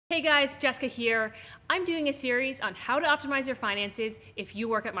Hey guys, Jessica here. I'm doing a series on how to optimize your finances if you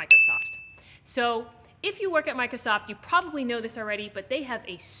work at Microsoft. So if you work at Microsoft, you probably know this already, but they have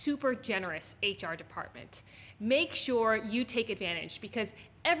a super generous HR department. Make sure you take advantage because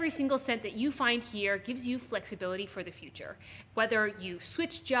every single cent that you find here gives you flexibility for the future. Whether you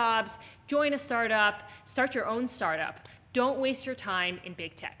switch jobs, join a startup, start your own startup, don't waste your time in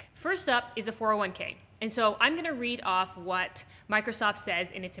big tech. First up is a 401k. And so I'm going to read off what Microsoft says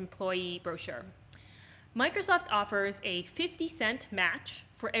in its employee brochure. Microsoft offers a 50-cent match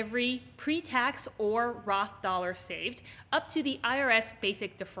for every pre-tax or Roth dollar saved up to the IRS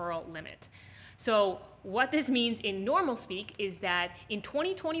basic deferral limit. So what this means in normal speak is that in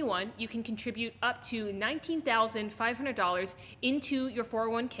 2021, you can contribute up to $19,500 into your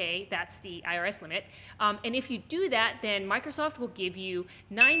 401k, that's the IRS limit. And if you do that, then Microsoft will give you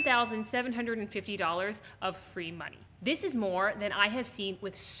 $9,750 of free money. This is more than I have seen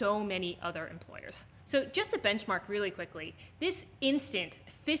with so many other employers. So just to benchmark really quickly, this instant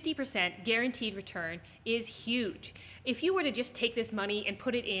 50% guaranteed return is huge. If you were to just take this money and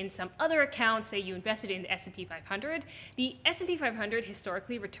put it in some other account, say you invested in the S&P 500, the S&P 500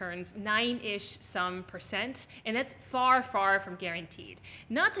 historically returns 9-ish some percent, and that's far, far from guaranteed.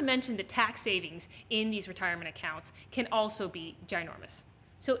 Not to mention the tax savings in these retirement accounts can also be ginormous.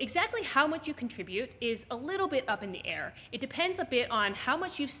 So exactly how much you contribute is a little bit up in the air. It depends a bit on how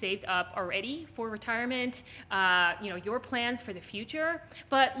much you've saved up already for retirement, your plans for the future.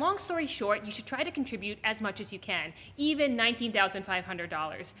 But long story short, you should try to contribute as much as you can, even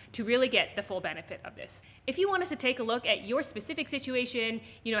 $19,500, to really get the full benefit of this. If you want us to take a look at your specific situation,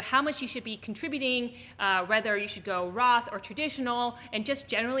 how much you should be contributing, whether you should go Roth or traditional, and just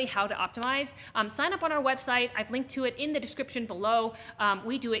generally how to optimize, sign up on our website. I've linked to it in the description below.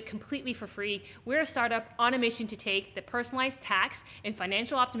 We do it completely for free. We're a startup on a mission to take the personalized tax and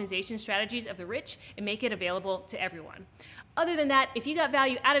financial optimization strategies of the rich and make it available to everyone. Other than that, if you got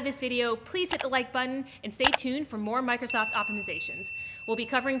value out of this video, please hit the like button and stay tuned for more Microsoft optimizations. We'll be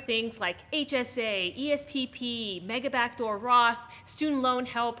covering things like HSA, ESPP, Mega Backdoor Roth, student loan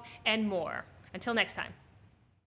help, and more. Until next time.